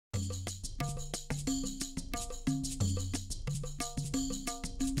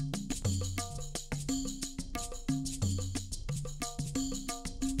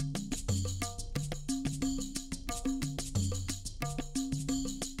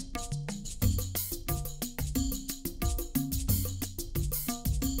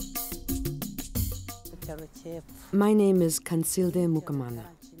My name is Kansilde Mukamana.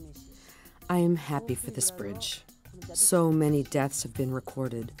 I am happy for this bridge. So many deaths have been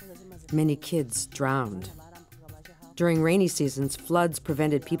recorded. Many kids drowned. During rainy seasons, floods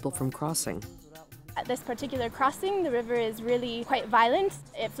prevented people from crossing. At this particular crossing, the river is really quite violent.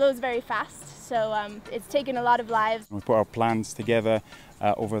 It flows very fast, so it's taken a lot of lives. We put our plans together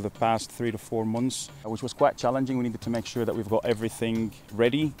over the past 3 to 4 months, which was quite challenging. We needed to make sure that we've got everything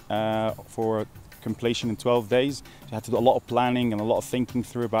ready for completion in 12 days. We had to do a lot of planning and a lot of thinking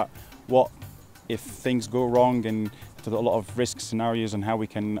through about what if things go wrong, and to do a lot of risk scenarios and how we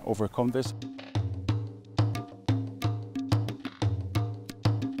can overcome this.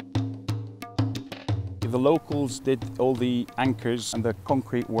 The locals did all the anchors and the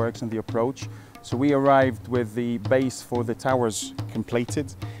concrete works and the approach. So we arrived with the base for the towers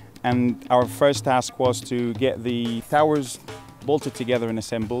completed, and our first task was to get the towers bolted together and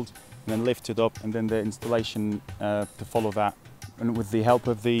assembled, and then lifted up, and then the installation to follow that. And with the help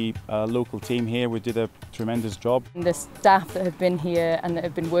of the local team here, we did a tremendous job. The staff that have been here and that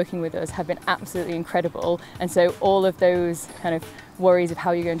have been working with us have been absolutely incredible, and so all of those kind of worries of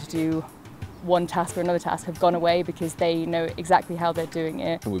how you're going to do one task or another task have gone away because they know exactly how they're doing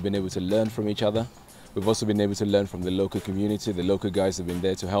it. We've been able to learn from each other. We've also been able to learn from the local community. The local guys have been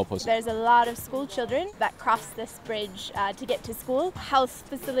there to help us. There's a lot of school children that cross this bridge to get to school. Health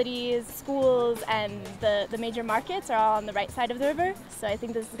facilities, schools and the major markets are all on the right side of the river. So I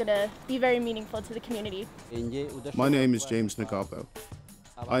think this is going to be very meaningful to the community. My name is James Nagabo.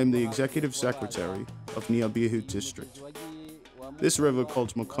 I am the Executive Secretary of Nyabihu District. This river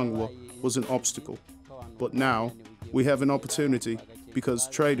called Mukungwa was an obstacle, but now we have an opportunity because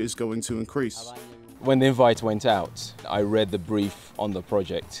trade is going to increase. When the invite went out, I read the brief on the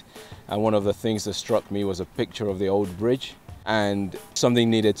project, and one of the things that struck me was a picture of the old bridge, and something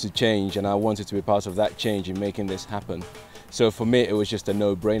needed to change, and I wanted to be part of that change in making this happen. So for me, it was just a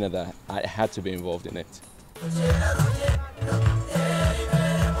no-brainer that I had to be involved in it.